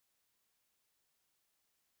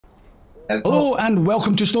Hello and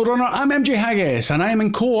welcome to Snowrunner. I'm MJ Haggis and I'm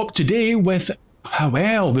in co-op today with,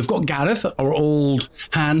 well, we've got Gareth, our old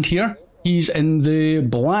hand here. He's in the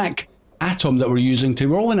black atom that we're using to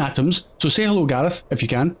roll in atoms. So say hello, Gareth, if you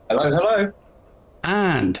can. Hello, hello.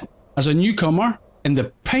 And as a newcomer, in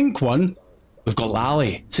the pink one, we've got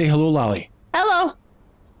Laly. Say hello, Laly. Hello.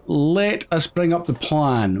 Let us bring up the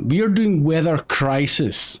plan. We are doing Weather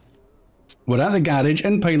Crisis. We're at the garage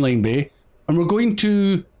in Pineline Bay and we're going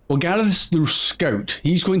to... Well, Gareth's the scout.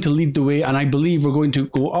 He's going to lead the way, and I believe we're going to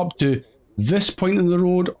go up to this point in the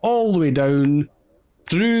road, all the way down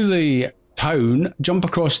through the town, jump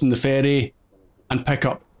across in the ferry, and pick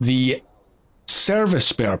up the service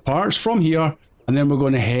spare parts from here, and then we're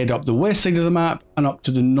going to head up the west side of the map and up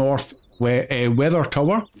to the north weather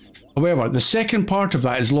tower. However, the second part of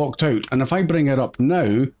that is locked out, and if I bring it up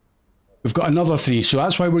now, we've got another 3, so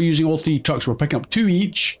that's why we're using all 3 trucks. We're picking up 2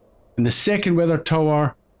 each, and the second weather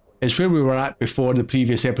tower is where we were at before in the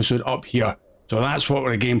previous episode up here. So that's what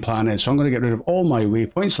our game plan is. So I'm going to get rid of all my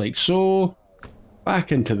waypoints like so.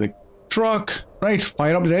 Back into the truck. Right,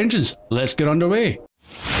 fire up the engines. Let's get underway.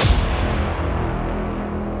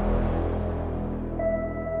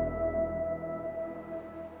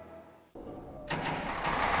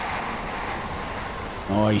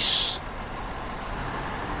 Nice.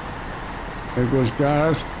 There goes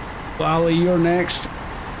Gareth. Laly, you're next.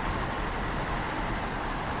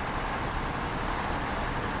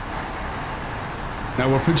 Now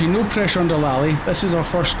we're putting no pressure under Laly. This is our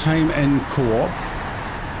first time in co-op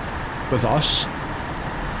with us.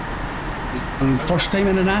 And first time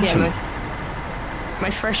in an atom. Yeah, my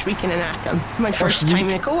first week in an atom. My first time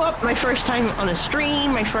in a co-op, my first time on a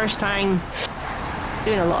stream, my first time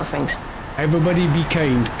doing a lot of things. Everybody be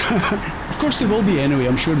kind. Of course they will be anyway,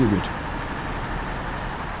 I'm sure they would.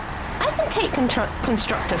 I can take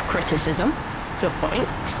constructive criticism to a point.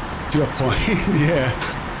 To a point, yeah.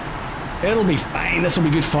 It'll be fine, this will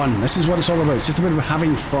be good fun. This is what it's all about, it's just about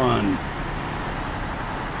having fun.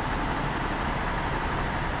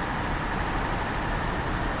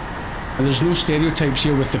 And there's no stereotypes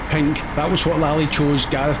here with the pink. That was what Laly chose.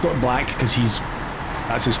 Gareth got black because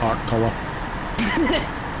that's his heart colour.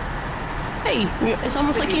 Hey, it's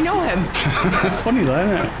almost like you know him. Funny that,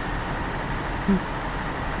 isn't it?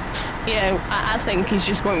 Yeah, I think he's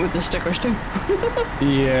just going with the stickers too.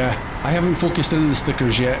 Yeah, I haven't focused in on the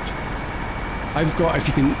stickers yet. I've got, if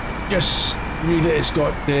you can just read it, it's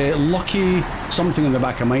got lucky something on the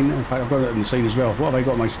back of mine. In fact, I've got it on the side as well. What have I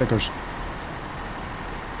got on my stickers?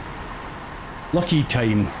 Lucky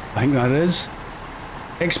time, I think that is.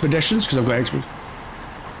 Expeditions, because I've got expeditions.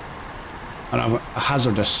 And I'm a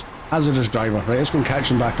hazardous driver. Right, let's go and catch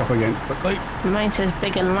him back up again quickly. Mine says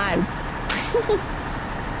big and loud.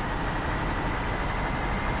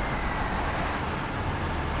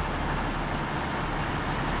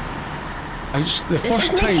 The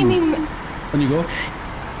first time when you go.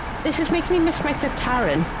 This is making me miss my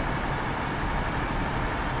Tataran.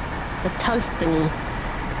 The tuzz thingy.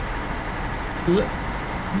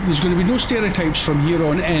 There's going to be no stereotypes from here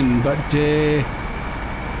on in, but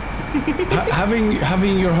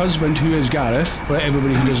having your husband, who is Gareth, for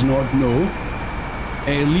everybody who does not know,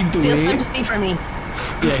 lead the way. Feel sympathy for me.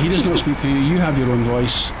 Yeah, he does not speak for you. You have your own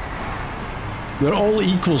voice. We're all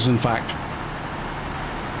equals, in fact.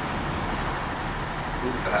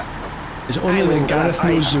 It's only that Gareth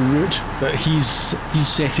knows the route, that he's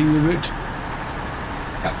setting the route.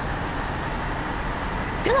 I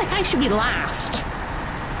feel like I should be last.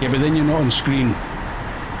 Yeah, but then you're not on screen.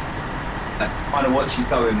 That's kind of what she's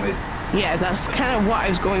going with. Yeah, that's kind of what I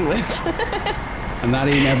was going with. And that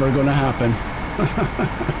ain't ever gonna happen.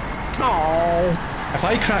 Oh. If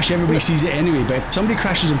I crash, everybody sees it anyway, but if somebody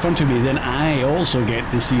crashes in front of me, then I also get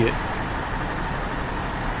to see it.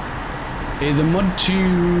 The mud to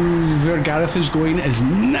where Gareth is going is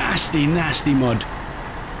nasty, nasty mud.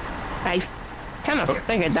 I kind of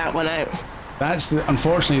figured that one out. That's,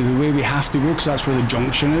 unfortunately, the way we have to go, because that's where the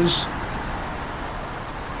junction is.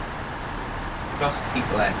 Just keep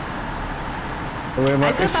left. However,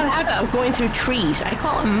 I thought I had it of going through trees. I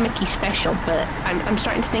call it a Mickey special, but I'm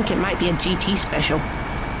starting to think it might be a GT special.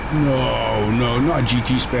 No, not a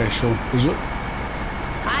GT special. Is it?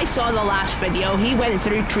 I saw the last video. He went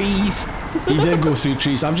through trees. He did go through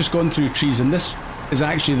trees. I've just gone through trees, and this is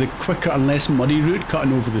actually the quicker and less muddy route,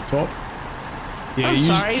 cutting over the top. Yeah, I'm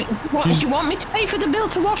sorry. Do you want me to pay for the bill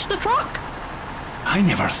to wash the truck? I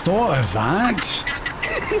never thought of that.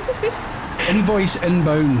 Invoice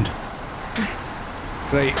inbound.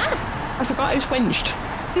 Right. I forgot I was winched.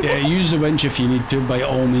 Yeah, use the winch if you need to, by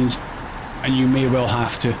all means. And you may well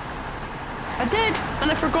have to. I did, and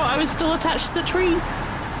I forgot I was still attached to the tree.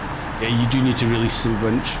 Yeah, you do need to release the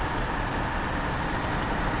winch.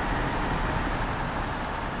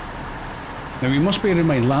 Now we must bear in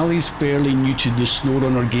mind, Laly's fairly new to the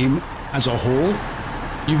Snowrunner game as a whole.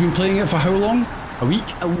 You've been playing it for how long? A week?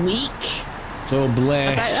 A week. So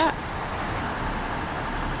bless. About that.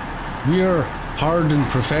 We're hardened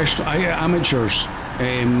professional amateurs,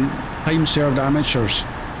 time-served amateurs.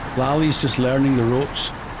 Laly's just learning the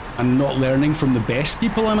ropes and not learning from the best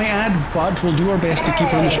people, I might add, but we'll do our best to keep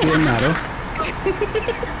her on the straight and narrow.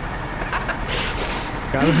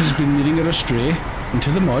 Gareth has been leading her astray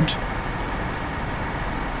into the mud.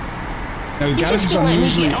 Now Gareth is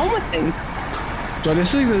unusually... So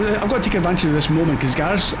this is, I've got to take advantage of this moment because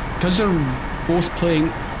they're both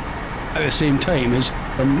playing at the same time.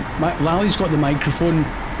 Laly's got the microphone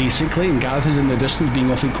basically, and Gareth is in the distance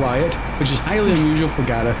being awfully quiet, which is highly unusual for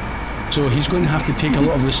Gareth. So he's going to have to take a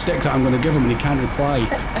lot of the stick that I'm going to give him, and he can't reply.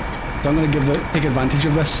 So I'm going to take advantage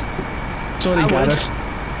of this. Sorry, Gareth.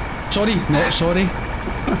 Sorry, not sorry.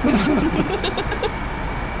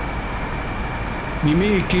 You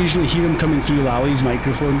may occasionally hear him coming through Laly's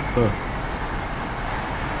microphone.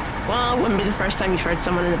 Well, it wouldn't be the first time you've heard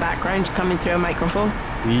someone in the background coming through a microphone.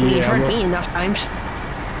 Yeah, you've heard me enough times.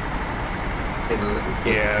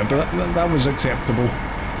 Yeah, but that was acceptable.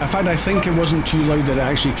 In fact, I think it wasn't too loud that it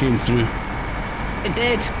actually came through. It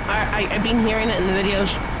did. I've been hearing it in the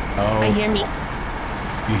videos. Oh. I hear me.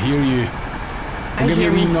 You hear you. I'll give you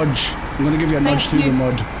a wee nudge. I'm going to give you a nudge through the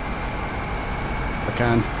mud. I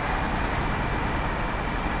can.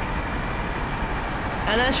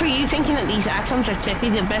 And as for you thinking that these atoms are tippy,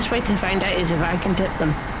 the best way to find out is if I can tip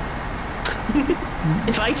them.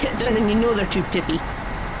 If I tip them, then you know they're too tippy.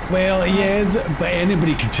 Well, yeah, but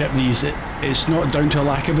anybody can tip these. It's not down to a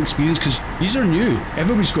lack of experience, because these are new.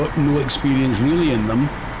 Everybody's got no experience really in them.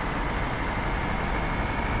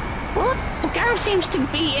 Well, Gareth seems to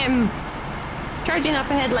be charging up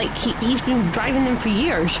ahead like he's been driving them for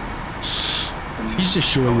years. He's just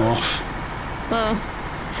showing off. Well,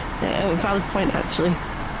 valid point actually.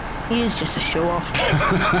 He is just a show-off.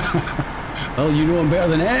 Well, you know him better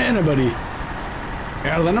than anybody.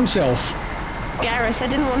 Better than himself. Gareth, I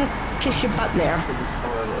didn't want to kiss your butt there.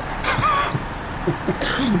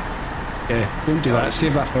 Yeah, don't do that.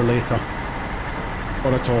 Save that for later.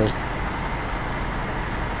 Or at all.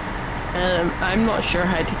 I'm not sure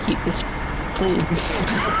how to keep this clean.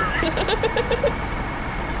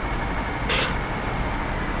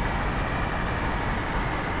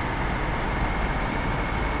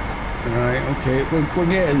 Right, okay, we're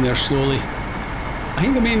getting there slowly. I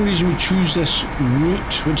think the main reason we choose this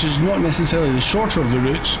route, which is not necessarily the shorter of the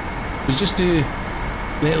routes, is just to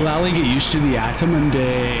let Laly get used to the Atom and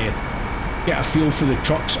get a feel for the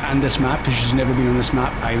trucks and this map, because she's never been on this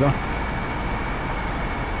map either.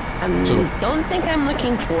 Don't think I'm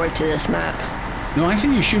looking forward to this map. No, I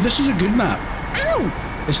think you should. This is a good map.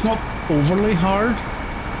 Ow! It's not overly hard.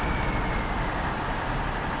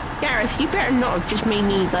 Gareth, you better not have just made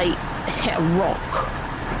me, like, hit a rock.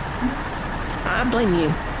 I blame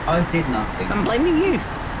you. I did nothing. I'm blaming you.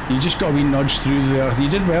 You just got a wee nudge through there. You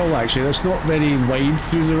did well, actually. That's not very wide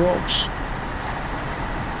through the rocks.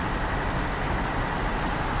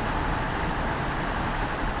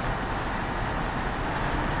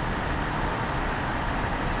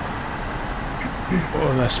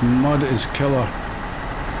 Oh, this mud is killer.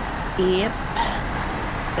 Yep.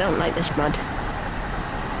 I don't like this mud.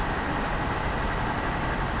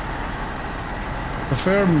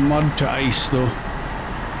 Prefer mud to ice, though.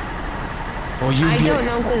 Oh, I don't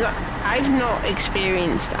know, because I've not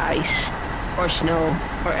experienced ice or snow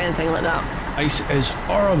or anything like that. Ice is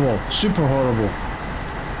horrible. Super horrible.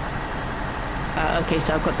 Okay,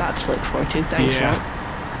 so I've got that to look forward to. Thanks, yeah.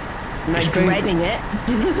 I'm dreading it.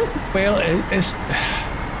 Well,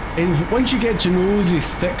 once you get to know the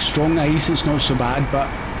thick, strong ice, it's not so bad, but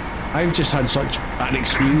I've just had such bad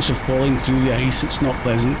experience of falling through the ice, it's not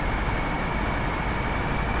pleasant.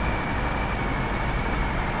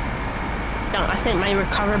 No, I think my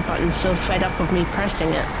recover button's so fed up of me pressing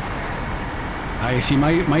it. I see,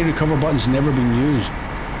 my recover button's never been used.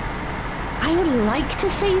 I would like to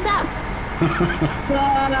say that,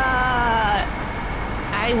 but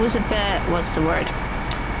I was a bit, what's the word?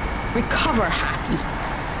 Recover happy.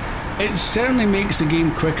 It certainly makes the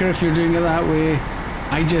game quicker if you're doing it that way.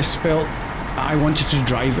 I just felt I wanted to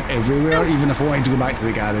drive everywhere, even if I wanted to go back to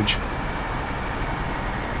the garage.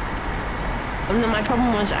 No, my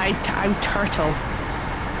problem was I turtle.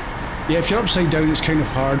 Yeah, if you're upside down, it's kind of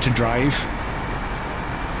hard to drive.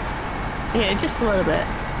 Yeah, just a little bit.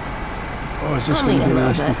 Oh, is this going to be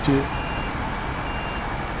nasty too?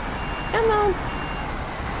 Come on.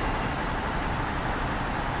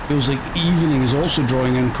 Feels like evening is also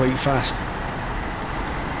drawing in quite fast.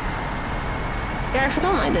 Gareth, I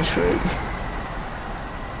don't like this route.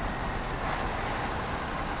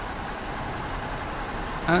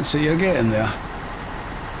 That's it, you're getting there.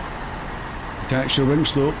 Attach your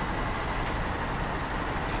winch though.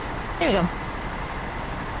 There we go.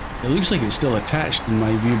 It looks like it's still attached in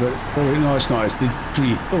my view, but oh wait, no, it's not. It's the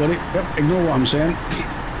tree. Don't worry. Yep, ignore what I'm saying.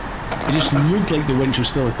 It just looked like the winch was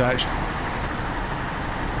still attached.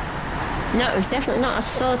 No, it's definitely not. It's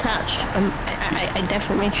still attached. I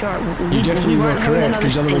definitely made sure. You definitely were weren't having correct, another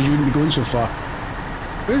because otherwise thing. you wouldn't be going so far.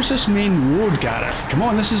 Where's this main road, Gareth? Come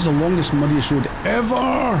on, this is the longest, muddiest road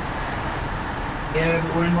ever! Yeah,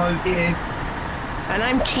 but we're in low gear. And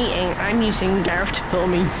I'm cheating. I'm using Gareth to pull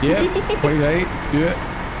me. Yep, quite right. Do it.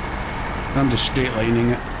 I'm just straight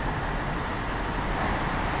lining it.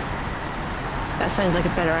 That sounds like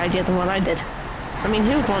a better idea than what I did. I mean,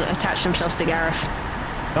 who would want to attach themselves to Gareth?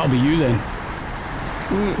 That'll be you then.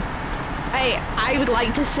 I would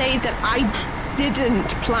like to say that I didn't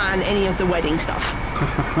plan any of the wedding stuff.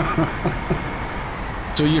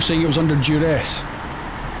 So you're saying it was under duress?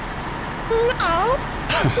 No.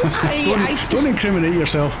 Don't incriminate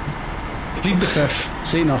yourself. Plead the fifth.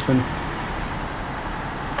 Say nothing.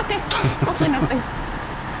 Okay, I'll say nothing.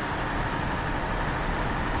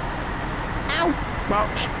 Ow.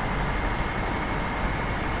 Rocks.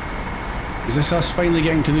 Is this us finally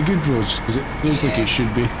getting to the good roads? Because it feels like it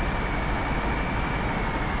should be.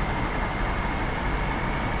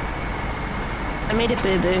 I made a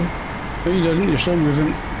boo-boo. No, you didn't. You're still moving.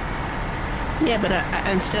 Yeah, but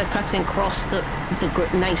I, instead of cutting across the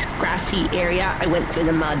nice grassy area, I went through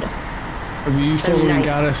the mud. Are you following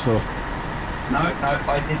Gareth though? No,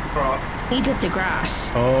 I did grass. He did the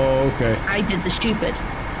grass. Oh, okay. I did the stupid.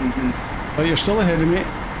 But you're still ahead of me.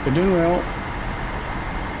 You're doing well.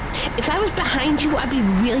 If I was behind you, I'd be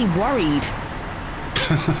really worried.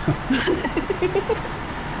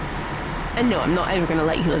 And no, I'm not ever going to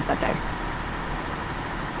let you live that down.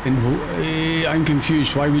 And I'm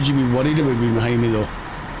confused. Why would you be worried about being behind me though?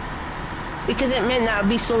 Because it meant that I'd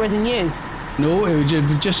be slower than you. No, it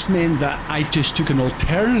just meant that I just took an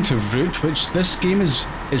alternative route, which this game is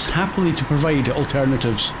happily to provide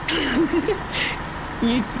alternatives.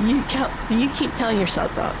 You keep telling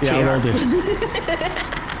yourself that. Yeah, I will do.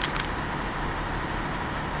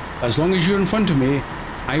 As long as you're in front of me,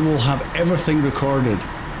 I will have everything recorded.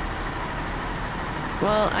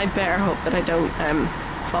 Well, I better hope that I don't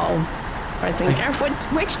fall. I think. Gareth,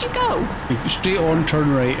 where did you go? Straight on,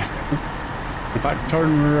 turn right. In fact,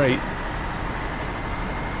 turn right.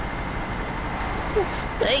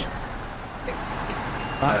 Right.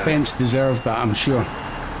 That fence deserved that, I'm sure.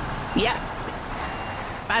 Yeah.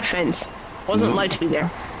 Bad fence. Wasn't allowed to be there.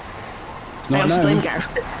 It's I not also now. blame Gareth.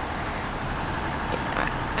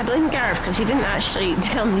 I blame Gareth because he didn't actually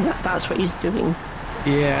tell me that that's what he's doing.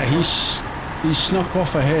 Yeah, he snuck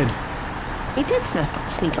off ahead. He did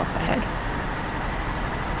sneak off ahead.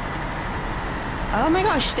 Oh my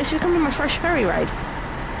gosh, this is going to be my first ferry ride.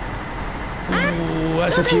 Oh,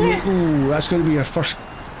 that's if you make. Oh, that's going to be your first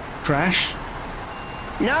crash.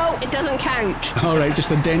 No, it doesn't count. All right,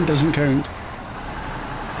 just a dent doesn't count.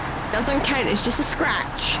 Doesn't count, it's just a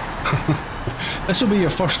scratch. This will be your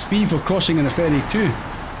first fee for crossing in a ferry too.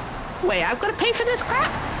 Wait, I've got to pay for this crap?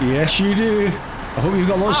 Yes, you do. I hope you've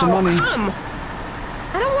got lots of money. Come.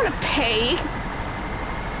 I don't want to pay.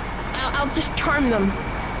 I'll just charm them.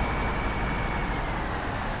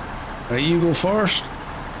 Right, you go first.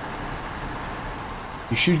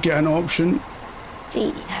 You should get an option.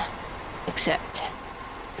 See. Accept.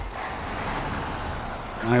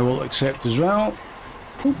 I will accept as well.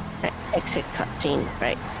 Right, exit cutscene.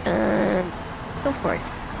 Right. Go for it.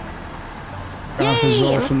 Gareth is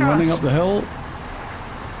Yay, off I'm and running across. up the hill.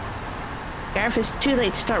 Gareth, it's too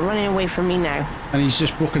late to start running away from me now. And he's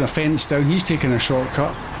just broken a fence down. He's taking a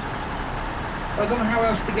shortcut. I don't know how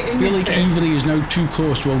else to get in I feel this like bit. evening is now too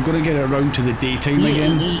close. We're going to get it around to the daytime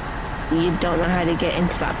again. You don't know how to get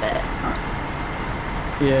into that bit.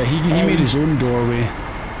 Yeah, he made his own doorway.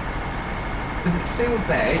 Because it's sealed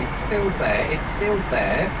there, it's sealed there, it's sealed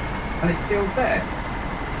there, and it's sealed there.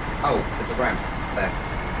 Oh, there's a ramp there.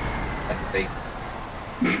 That'd be.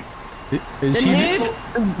 Is The he?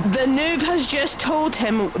 noob has just told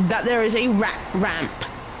him that there is a ramp.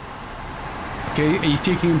 Okay, are you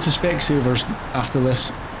taking him to Specsavers after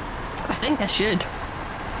this? I think I should.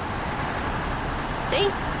 See?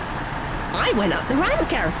 I went up the ramp,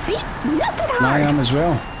 Gareth. See? Nothing hard. I am as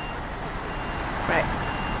well. Right.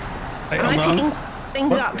 Right, Am I I'm picking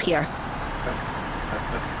things What? up here?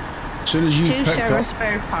 As soon as you Two picked service up,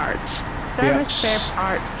 spare parts. Service Yes. spare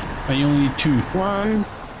parts. and you only need two. 1,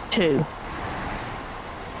 2.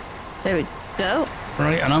 There we go.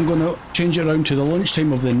 Right, and I'm going to change it around to the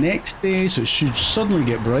lunchtime of the next day, so it should suddenly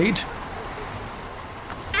get bright.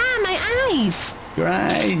 Ah, my eyes! Your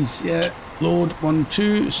eyes, yeah. Load 1,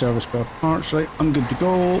 2, service spare parts. Right, I'm good to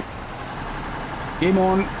go. Game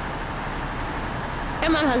on.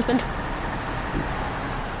 Come on, husband.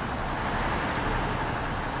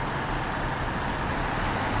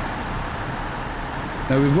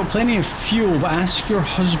 Now we've got plenty of fuel, but ask your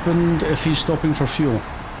husband if he's stopping for fuel.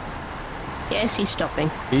 Yes, he's stopping.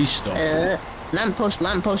 He's stopping. Lamppost,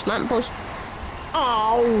 lamppost, lamppost.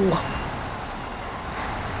 Oh!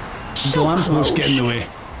 The So lamppost close. get in the way.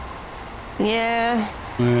 Yeah,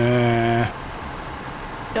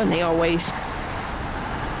 don't they always?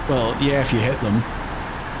 Well, yeah, if you hit them.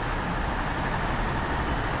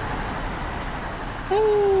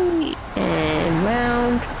 Hey, and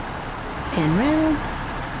round, and round.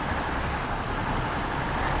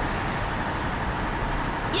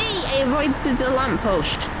 Yay, I avoided the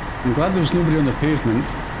lamppost. I'm glad there was nobody on the pavement.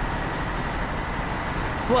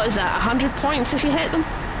 What is that, 100 points if you hit them?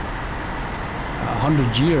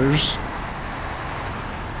 100 years.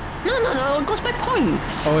 No, it goes by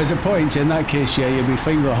points. Oh, is it points? In that case, yeah, you'll be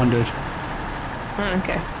fine with 100.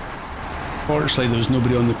 Okay. Fortunately, there was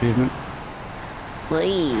nobody on the pavement.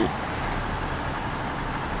 Whee.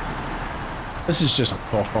 This is just a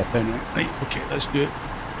pop-up anyway. Right, okay, let's do it.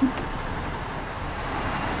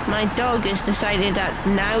 My dog has decided that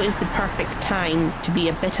now is the perfect time to be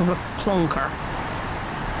a bit of a plonker.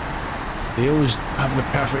 They always have the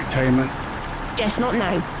perfect timing. Jess, not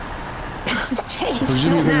now. Jess,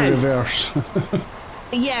 Presume not you're going to now. reverse.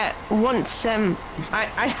 Yeah, once I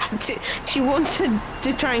had to. She wanted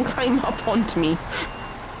to try and climb up onto me.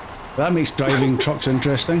 That makes driving trucks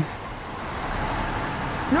interesting.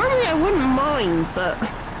 Normally I wouldn't mind, but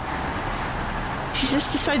she's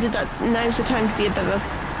just decided that now's the time to be a bit of a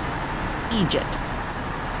Egypt.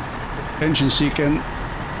 Attention seeking.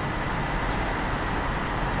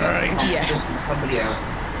 Alright. Yeah. Somebody else.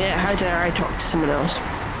 Yeah, how dare I talk to someone else?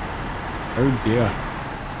 Oh dear.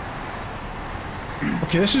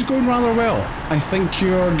 Okay, this is going rather well. I think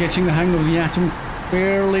you're getting the hang of the atom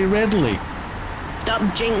fairly readily. Stop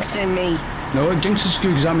jinxing me. No, Jinx is good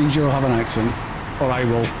because that means you'll have an accent. Or I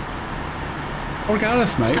will. Or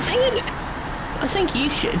Gareth might. I think you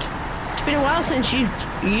should. It's been a while since you've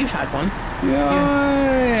had one.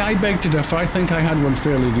 Yeah, I beg to differ. I think I had one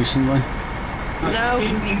fairly recently. No.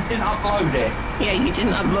 You didn't upload it. Yeah, you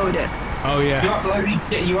didn't upload it. Oh yeah.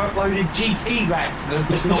 You uploaded GT's accident,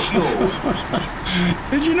 but not yours.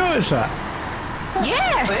 Did you notice that?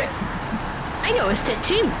 Yeah, I noticed it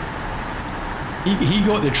too. He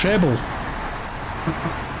got the treble.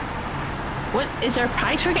 What, is there a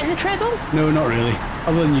prize for getting the treble? No, not really.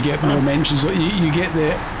 Other than you get more mentions. You get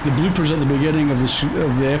the bloopers at the beginning of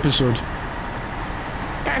the episode.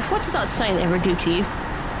 Gareth, what did that sign ever do to you?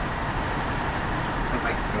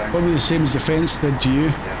 Probably the same as the fence did to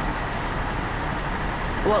you.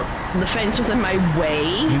 Well, the fence was in my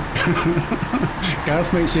way.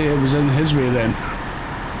 Gareth might say it was in his way then.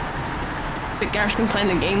 But Gareth's been playing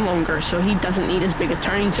the game longer, so he doesn't need as big a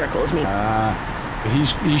turning circle as me. But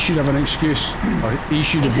he should have an excuse. Or he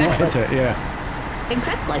should have not hit it, yeah.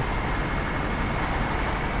 Exactly.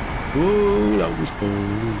 Oh, that was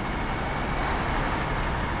cool.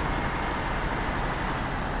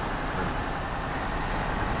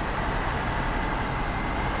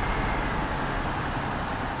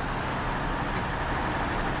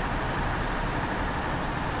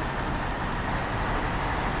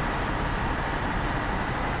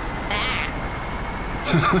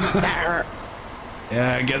 That hurt.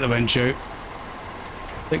 Yeah, get the winch out.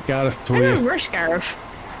 Let Gareth tow I you. reverse Gareth.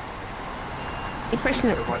 I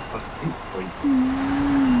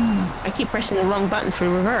keep pressing the wrong button for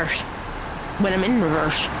reverse when I'm in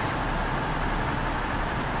reverse.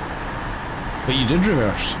 But you did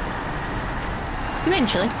reverse.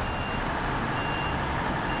 Eventually.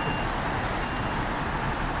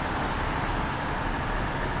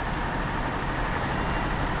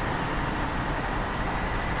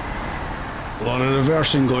 A lot of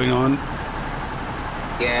reversing going on.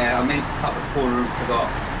 Yeah, I meant to cut the corner and forgot.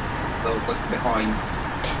 I was looking behind.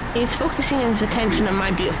 He's focusing his attention on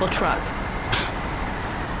my beautiful truck.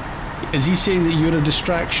 Is he saying that you're a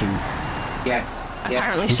distraction? Yes.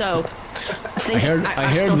 Apparently so. I think I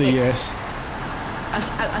heard still the think, yes. I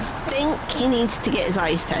think he needs to get his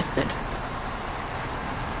eyes tested.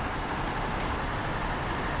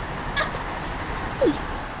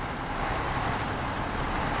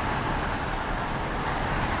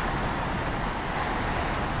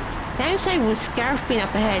 Now's say with Gareth being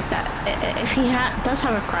up ahead that if he does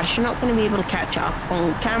have a crash, you're not going to be able to catch up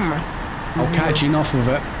on camera. I'll catch enough of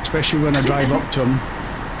it, especially when I drive up to him.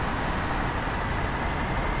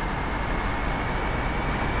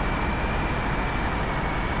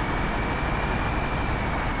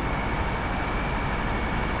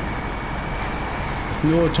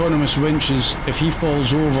 No autonomous winches. If he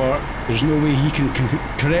falls over, there's no way he can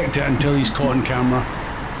correct it until he's caught on camera.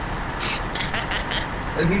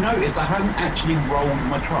 Have you noticed I haven't actually rolled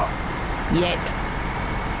my truck? Yet.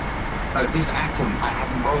 No, this Atom, I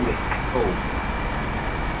haven't rolled it at all.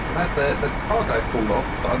 I've had the cargo fall off,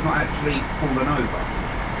 but I've not actually fallen over.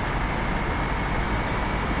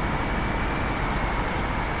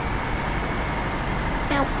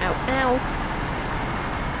 Ow, ow, ow.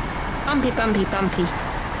 Bumpy, bumpy, bumpy.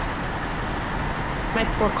 My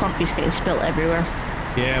poor coffee's getting spilt everywhere.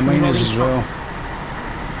 Yeah, mine is as well.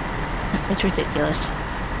 It's ridiculous.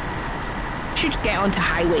 Should get onto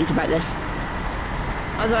highways about this.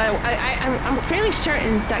 Although I'm fairly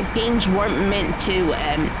certain that games weren't meant to,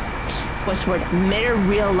 what's the word, mirror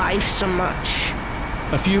real life so much.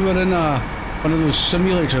 If you were in one of those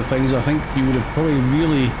simulator things, I think you would have probably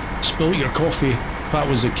really spilt your coffee if that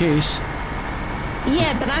was the case.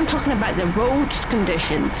 Yeah, but I'm talking about the road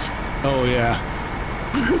conditions. Oh, yeah.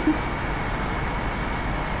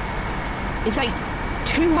 It's like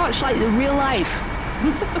too much like the real life.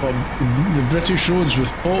 Well, the British roads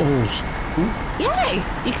with potholes. Yeah,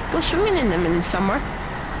 you could go swimming in them in summer.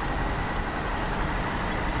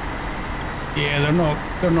 Yeah,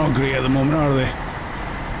 they're not great at the moment, are they?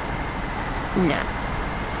 No.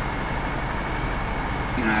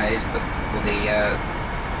 You know, it's before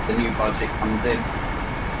the new budget comes in.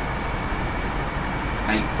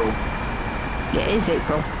 April. Yeah, it is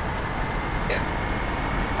April. Yeah.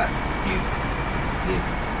 New year.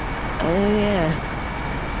 Oh, yeah.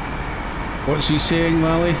 What's he saying,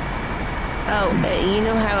 Laly? Oh, you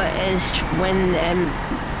know how it is when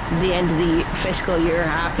the end of the fiscal year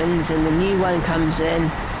happens and the new one comes in.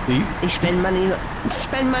 They spend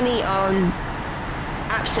money on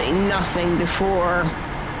absolutely nothing before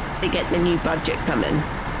they get the new budget coming.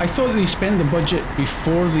 I thought they spent the budget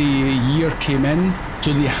before the year came in,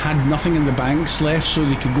 so they had nothing in the banks left, so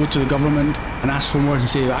they could go to the government and ask for more and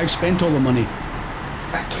say, I've spent all the money.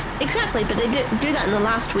 Exactly, but they do that in the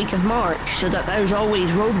last week of March, so that there's always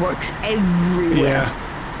roadworks everywhere.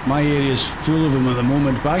 Yeah, my area is full of them at the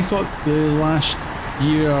moment, but I thought the last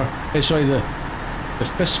year, the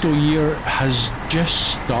fiscal year has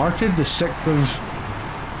just started, the 6th of,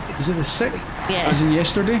 is it the 6th? Yeah. As in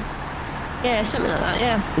yesterday? Yeah, something like that,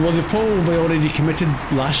 yeah. Well, they probably already committed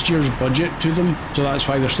last year's budget to them, so that's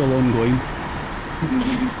why they're still ongoing.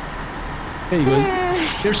 There you go.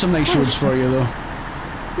 There's some nice roads for you, though.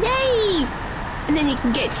 Yay! And then you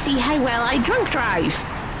can get to see how well I drunk drive.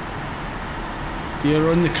 You're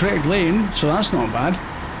on the correct lane, so that's not bad.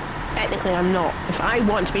 Technically, I'm not. If I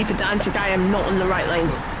want to be pedantic, I am not on the right lane.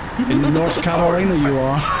 In North Carolina, you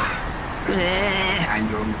are. And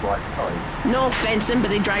you're on the right side. No offence them, but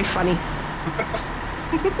they drive funny.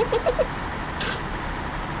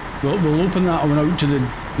 We'll open that one out to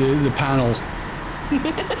the panel.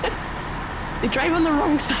 They drive on the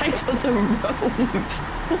wrong side of the road.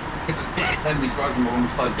 Then we drive on the wrong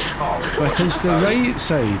side of the car. But it's the right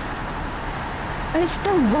side. It's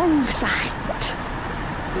the wrong side.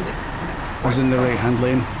 As in the right-hand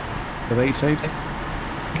lane. The right side.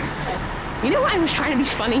 You know what? I was trying to be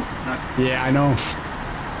funny. Yeah, I know.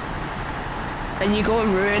 And you go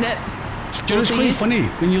and ruin it. You know, it's quite funny.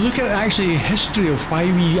 When you look at actually history of why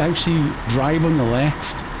we actually drive on the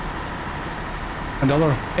left, and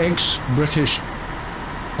other ex-British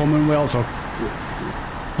Commonwealth or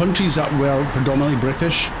countries that were predominantly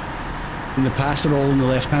British in the past are all on the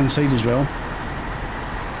left-hand side as well.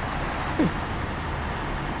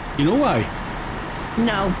 You know why?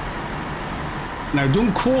 No. Now,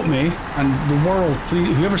 don't quote me, and the world,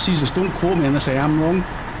 please, whoever sees this, don't quote me unless I am wrong,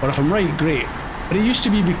 or if I'm right, great. But it used to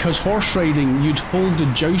be because horse riding, you'd hold the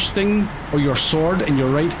jousting or your sword in your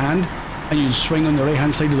right hand, and you'd swing on the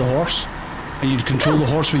right-hand side of the horse, and you'd control the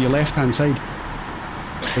horse with your left-hand side.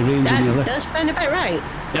 The reins in your left. That does sound about right,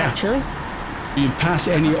 actually. You'd pass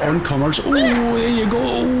any oncomers. Oh, there you go.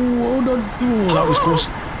 Oh, no. Oh, that was close.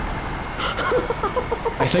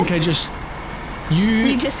 I think I just...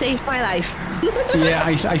 You just saved my life. Yeah,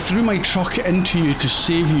 I threw my truck into you to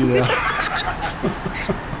save you there.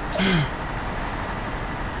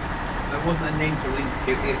 There wasn't a name to link.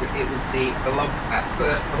 It was the love tap.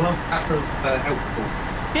 The love tap of helpful.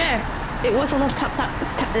 Yeah, it was a love tap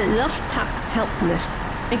helpfulness.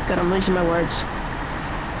 Thank God I'm losing my words.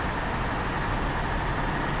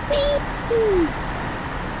 Beep.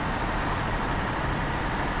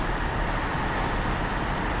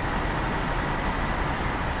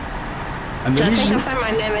 And So I think I found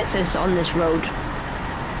my nemesis on this road.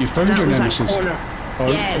 You found your nemesis?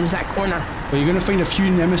 Yeah, it was that corner. Well, you're going to find a few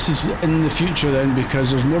nemesis in the future then,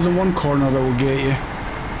 because there's more than one corner that will get you.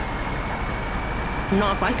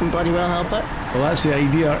 Not if I can bloody well help it. Well, that's the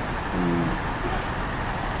idea.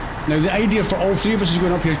 Now, the idea for all three of us is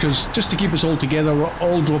going up here, because just to keep us all together, we're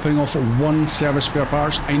all dropping off at one service spare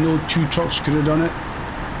parts. I know 2 trucks could have done it,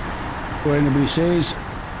 what anybody says.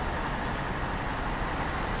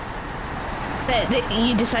 But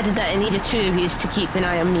you decided that I needed 2 of you to keep an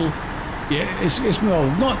eye on me. Yeah, it's well,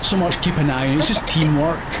 not so much keep an eye on it, it's just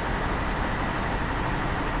teamwork.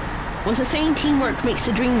 Was the saying teamwork makes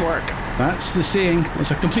the dream work? That's the saying.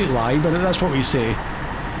 It's a complete lie, but that's what we say.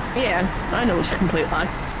 Yeah, I know it's a complete lie.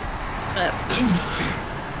 But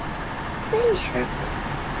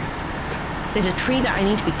there's a tree that I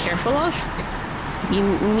need to be careful of. You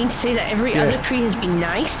mean to say that every other tree has been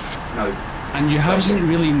nice? No. And you haven't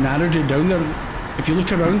really narrowed it down there. If you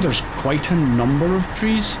look around, there's quite a number of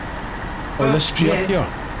trees. Or this tree up here.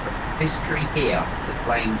 This tree here that's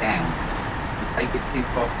laying down. If you take it too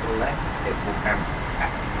far to the left, it will bounce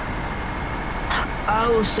back.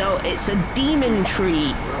 Oh, so it's a demon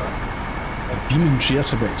tree. A demon tree?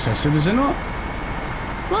 That's a bit excessive, is it not?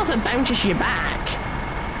 Well, if it bounces you back.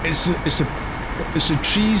 It's the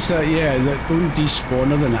trees that that don't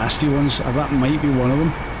despawn are the nasty ones. That might be one of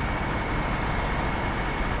them.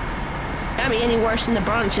 Can't be any worse than the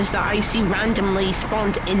branches that I see randomly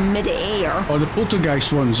spawned in mid-air. Oh, the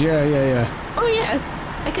poltergeist ones, yeah. Oh yeah,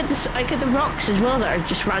 I get the rocks as well that are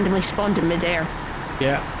just randomly spawned in mid-air.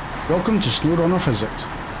 Yeah. Welcome to Snowrunner physics.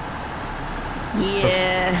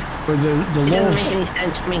 Yeah. Where the it law doesn't make any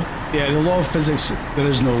sense to me. Yeah, the law of physics, there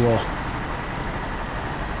is no law.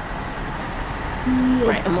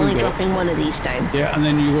 Right, I'm only dropping one of these down. Yeah, and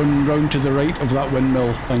then you go round to the right of that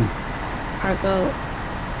windmill thing. Cargo.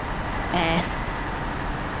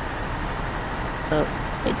 Oh,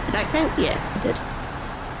 wait, did that count? Yeah, it did.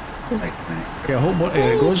 Okay, I hope one,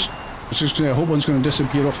 there it goes. It's just gonna, I hope one's going to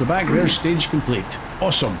disappear off the back. There's stage complete.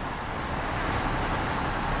 Awesome.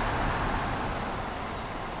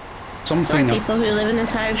 Something. For people who live in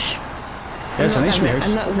this house. Yeah, it's a nice house.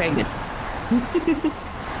 I'm not very good.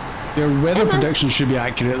 Your weather predictions should be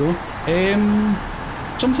accurate though.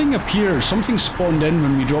 Something appears. Something spawned in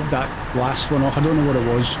when we dropped that last one off. I don't know what it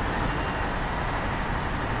was.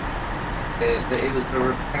 It was the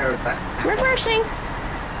repair of that. Reversing.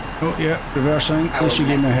 Oh yeah, reversing. At least you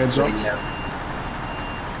gave me a heads up.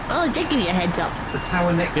 Oh, it did give you a heads up. The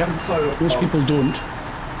tower next to the solar Most people don't.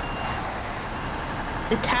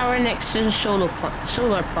 The tower next to the solar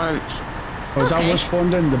plant. Oh, is that what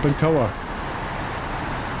spawned in? The big tower?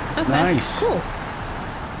 Okay, nice. Cool.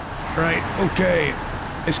 Right, okay.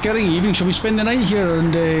 It's getting evening. Shall we spend the night here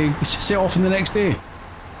and set off on the next day?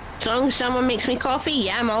 As long as someone makes me coffee,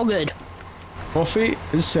 yeah, I'm all good. Coffee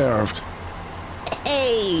is served.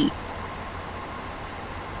 Hey!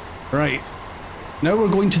 Right. Now we're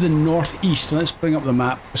going to the northeast. Let's bring up the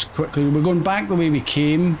map just quickly. We're going back the way we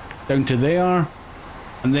came, down to there.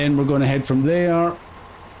 And then we're going to head from there,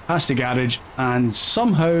 past the garage, and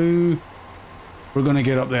somehow we're going to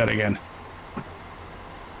get up there again.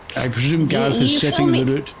 I presume Gareth is setting the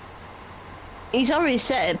route. He's already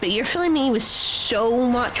set it, but you're filling me with so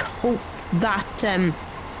much hope that,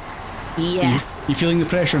 yeah. You feeling the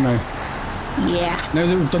pressure now? Yeah. Now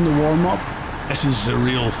that we've done the warm-up, this is a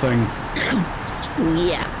real thing.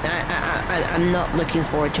 Yeah, I'm not looking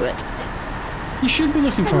forward to it. You should be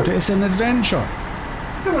looking forward to it. It's an adventure.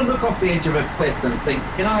 You ever look off the edge of a cliff and think,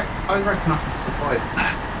 you know, I reckon I can survive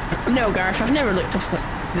that? No, Gareth, I've never looked off the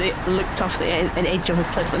edge of a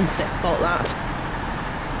cliff and thought that.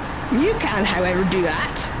 You can, however, do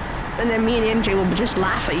that, and then me and MJ will just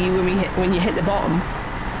laugh at you when you hit the bottom.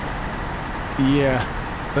 Yeah,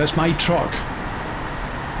 but it's my truck.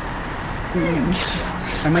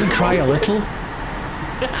 I might cry a little.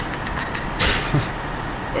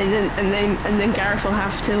 and then Gareth will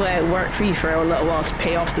have to work for you for a little while to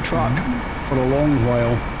pay off the truck. For a long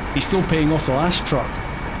while. He's still paying off the last truck.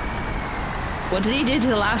 What did he do to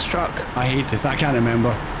the last truck? I hate it. I can't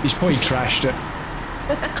remember. He's probably trashed it.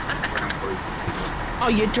 Oh,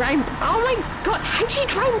 you drowned... Oh my god, how did you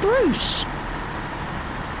drown Bruce?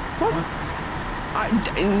 What?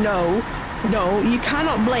 No, you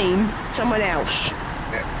cannot blame someone else.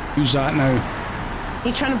 Who's that now?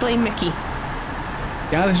 He's trying to blame Mickey.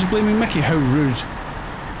 Yeah, this is blaming Mickey. How rude.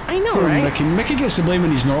 I know, Poor right? Mickey gets the blame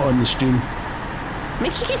when he's not on the stream.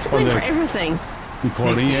 Mickey gets the blame for everything.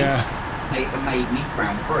 Recording, yeah. made me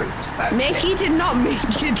drown Bruce. Mickey did not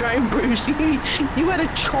make you drown Bruce. You had a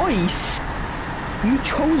choice. You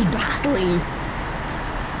chose badly.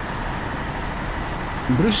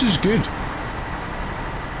 Bruce is good.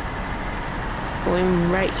 Going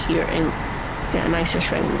right here and get a nicer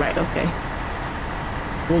swing. Right, okay.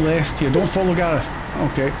 Go left here. Don't follow Gareth.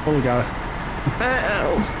 Okay, follow Gareth.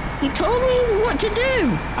 Uh-oh. He told me what to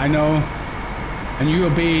do. I know. And you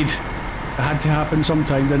obeyed. It had to happen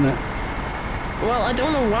sometime, didn't it? Well, I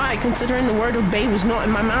don't know why, considering the word obey was not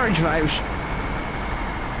in my marriage vows.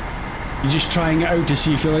 You're just trying it out to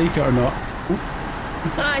see if you like it or not.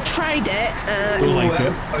 I tried it. Don't like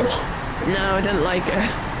it. No, I didn't like it.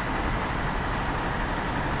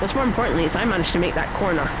 What's more importantly is I managed to make that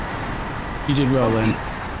corner. You did well then.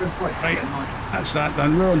 Right, that's that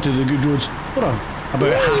done. We're on to the good roads. What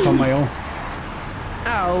about half a mile.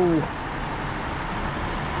 Oh.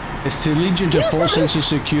 It's to lead you into a false sense of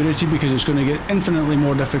security because it's going to get infinitely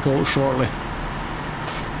more difficult shortly.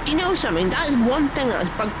 Do you know something? That is one thing that has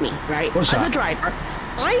bugged me, right? What's that? As a driver,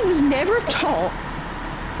 I was never taught.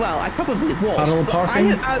 Well, I probably was. Parallel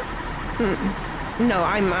parking? No,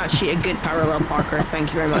 I'm actually a good parallel parker. Thank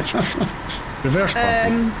you very much. Reverse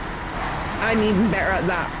parking. I'm even better at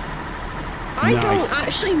that. I don't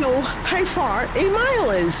actually know how far a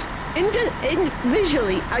mile is.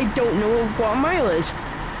 Visually, I don't know what a mile is.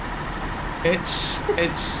 It's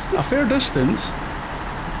a fair distance.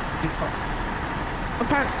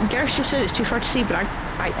 Gareth just said it's too far to see, but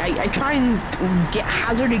I try and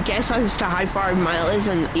hazard a guess as to how far a mile is,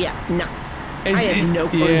 and yeah, no. I have no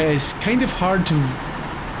clue. Yeah, it's kind of hard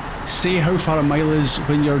to say how far a mile is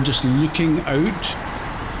when you're just looking out,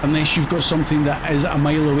 unless you've got something that is a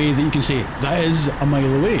mile away that you can say, that is a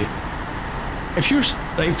mile away. If you're,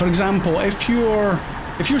 like, for example, if you're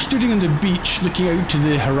standing on the beach looking out to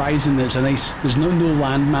the horizon, there's no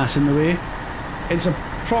land mass in the way, it's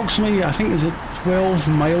approximately, I think, is it 12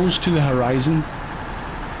 miles to the horizon.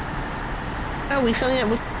 Oh, we filling it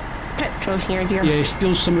with petrol here, dear. Yeah,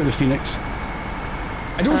 still some at the Phoenix.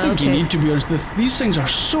 I don't think you need to be honest. These things are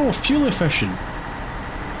so fuel efficient.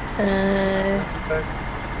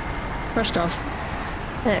 First off,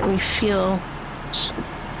 let me fuel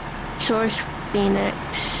source Phoenix.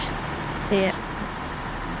 Yeah.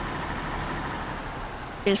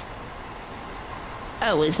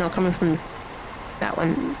 Oh, it's not coming from that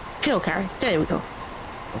one. Fuel carry. There we go.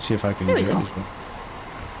 Let's see if I can do it as well.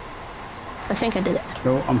 I think I did it.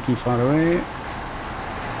 No, I'm too far away.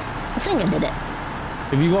 I think I did it.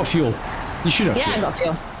 Have you got fuel? You should have fuel. Yeah, I got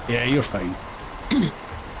fuel. Yeah, you're fine.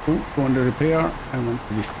 Oh, go under repair. I want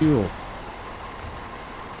to refuel.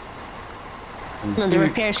 No, the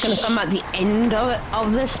repair's going to come at the end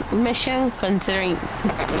of this mission, considering...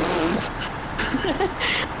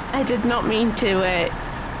 I did not mean to,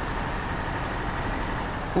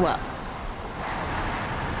 Well...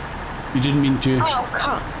 You didn't mean to... Oh,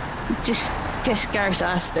 come... Just Gareth's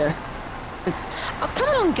ass there. Oh, come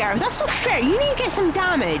on, Gareth, that's not fair. You need to get some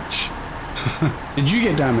damage. Did you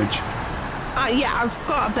get damage? Yeah, I've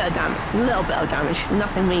got a bit of damage. A little bit of damage.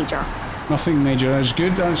 Nothing major. Nothing major. That's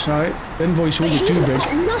good. That's alright. The invoice won't be too big. He's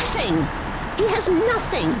got nothing. He has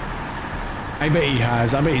nothing. I bet he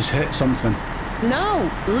has. I bet he's hit something. No,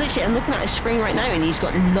 literally, I'm looking at his screen right now and he's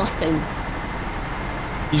got nothing.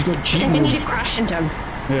 He's got cheat I think I mode. need to crash into him.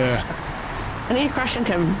 Yeah. I need to crash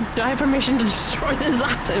into him. Do I have permission to destroy this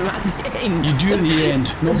atom at the end? You do at the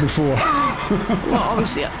end, not before. Well,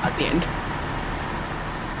 obviously at the end.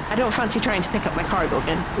 I don't fancy trying to pick up my cargo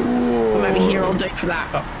again. Whoa. I might be here all day for that.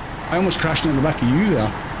 I almost crashed into the back of you there.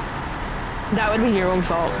 That would be your own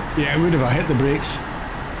fault. Yeah, it would have. I hit the brakes.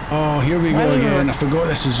 Oh, here we go again. I forgot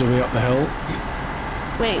this is the way up the hill.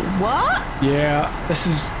 Wait, what? Yeah, this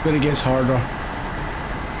is where it gets harder.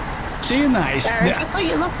 Saying that, Gareth, I thought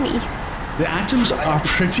you loved me. The atoms are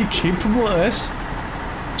pretty capable of this,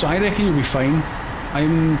 so I reckon you'll be fine.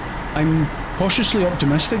 I'm cautiously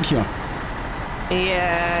optimistic here.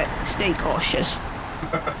 Yeah, stay cautious.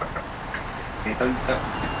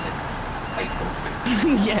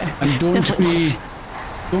 Yeah. And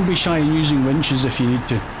don't be shy in using winches if you need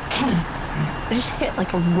to. I just hit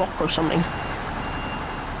like a rock or something.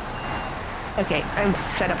 Okay, I'm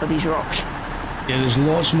fed up with these rocks. Yeah, there's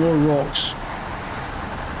lots more rocks.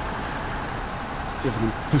 See if I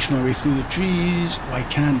can push my way through the trees. Why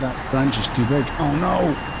can't that branch is too big? Oh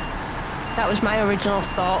no! That was my original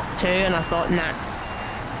thought too, and I thought, nah.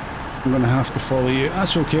 I'm gonna have to follow you.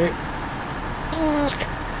 That's okay.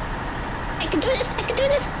 I can do this! I can do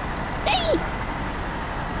this! Hey!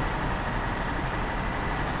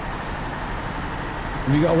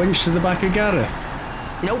 Have you got a winch to the back of Gareth?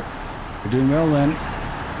 Nope. You're doing well then.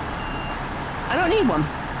 I don't need one.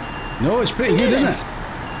 No, it's pretty good, isn't it?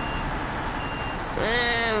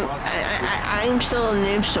 I'm still a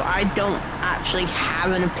noob, so I don't actually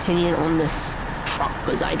have an opinion on this truck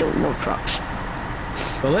because I don't know trucks.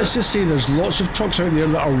 Well, let's just say there's lots of trucks out there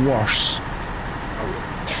that are worse.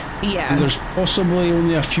 Yeah. And there's possibly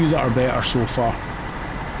only a few that are better so far.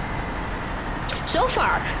 So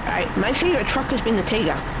far, right, my favourite truck has been the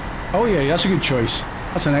Tiga. Oh yeah, that's a good choice.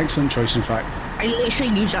 That's an excellent choice, in fact. I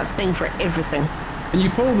literally use that thing for everything. And you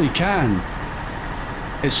probably can.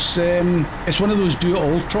 It's one of those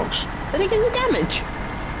do-it-all trucks. Did I get the damage?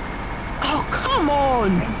 Oh, come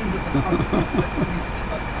on!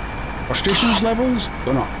 Frustrations levels?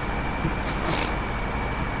 Go not.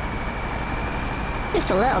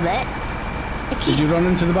 Just a little bit. Did you run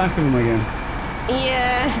into the back of him again?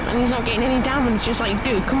 Yeah, and he's not getting any damage. Just like,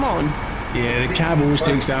 dude, come on. Yeah, the cab always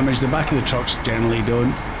takes damage. The back of the trucks generally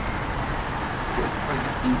don't.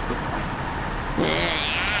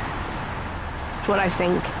 That's what I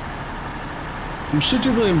think. I'm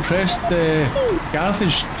suitably impressed. Gareth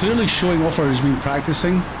is clearly showing off or has been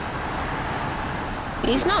practicing.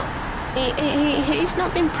 He's not. He's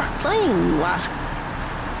not been playing last,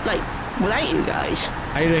 like, without you guys.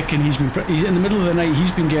 I reckon he's in the middle of the night.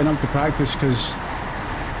 He's been getting up to practice because.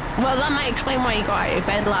 Well, that might explain why he got out of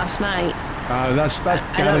bed last night. That's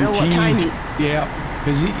guaranteed. I don't know what time. Yeah,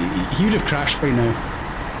 because he would have crashed by now.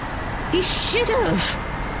 He should have.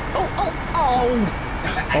 Oh!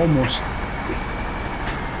 Almost.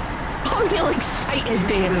 I'm real excited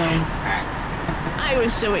there, man. I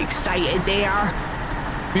was so excited there.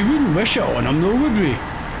 We wouldn't wish it on him, though, would we,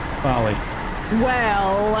 Laly?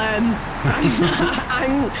 Well, I'm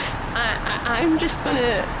just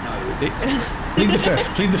gonna. Plead the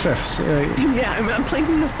fifth. Plead the fifth. Yeah, I'm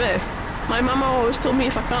pleading the fifth. My mama always told me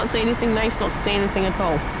if I can't say anything nice, not to say anything at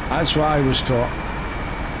all. That's what I was taught.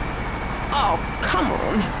 Oh, come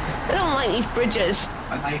on! I don't like these bridges.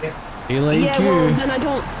 I made it. He like yeah, you. well, then I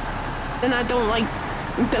don't like.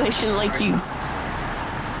 Then I shouldn't like you.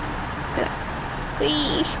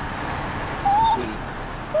 Please.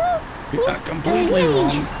 You're not completely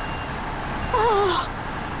wrong. Oh,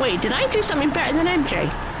 wait, did I do something better than MJ?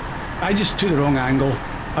 I just took the wrong angle.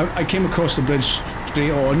 I came across the bridge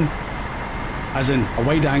straight on, as in a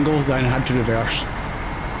wide angle, then I had to reverse.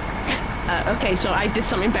 Okay, so I did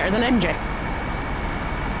something better than MJ.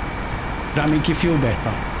 Does that make you feel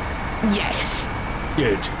better? Yes.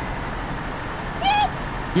 Good.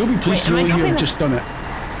 You'll be pleased to know you have just done it.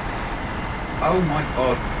 Oh my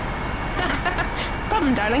god.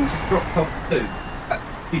 Problem, darling. Dropped off too.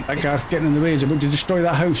 That Gareth getting in the way is about to destroy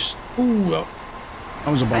that house. Ooh, that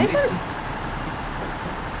was a bump.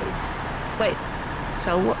 Wait,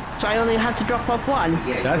 so I only had to drop off one?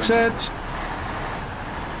 Yeah, That's it.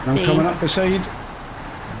 I'm coming up the side.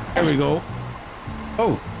 There we go.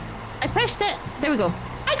 Oh. I pressed it. There we go.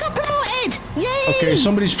 I got promoted! Yay! Okay,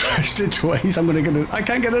 somebody's pressed it twice. I'm gonna get it. I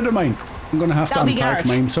can't get rid of mine. I'm gonna have to unpack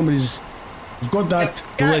mine. We've got that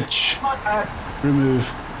glitch.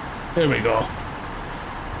 Remove. There we go.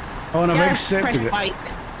 Oh, and I've accepted it.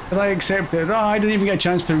 Did I accept it? Oh, I didn't even get a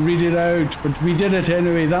chance to read it out, but we did it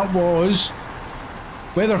anyway. That was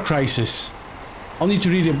Weather Crisis. I'll need to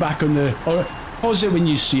read it back on the... Or pause it when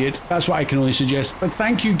you see it. That's what I can only suggest. But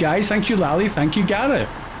thank you, guys. Thank you, Laly. Thank you, Gareth.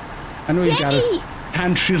 I know Gareth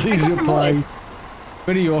can't really reply.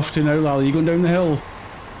 Where are you off to now, Laly? You going down the hill?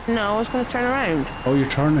 No, I was going to turn around. Oh, you're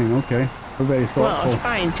turning. Okay. We're very thoughtful. Well, I was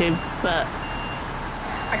trying to, but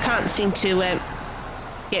I can't seem to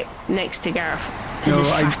get next to Gareth because his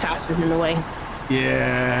fat ass is in the way.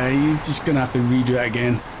 Yeah, you're just going to have to redo it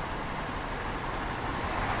again.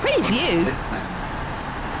 Pretty view.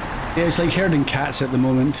 Yeah, it's like herding cats at the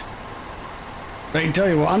moment. Right, tell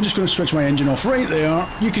you what, I'm just going to switch my engine off right there.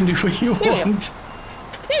 You can do what you want.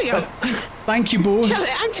 There you go. Thank you both.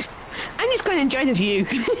 I'm just going to enjoy the view.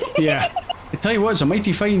 Yeah. I tell you what, it's a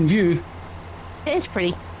mighty fine view. It is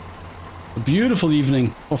pretty. A beautiful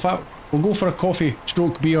evening. In fact, we'll go for a coffee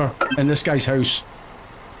stroke beer in this guy's house.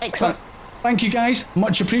 Excellent. Thank you guys.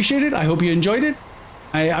 Much appreciated. I hope you enjoyed it.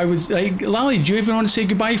 I would like, Laly, do you even want to say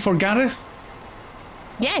goodbye for Gareth?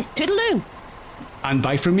 Yeah, toodaloo. And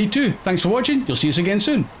bye from me too. Thanks for watching. You'll see us again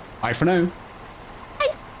soon. Bye for now.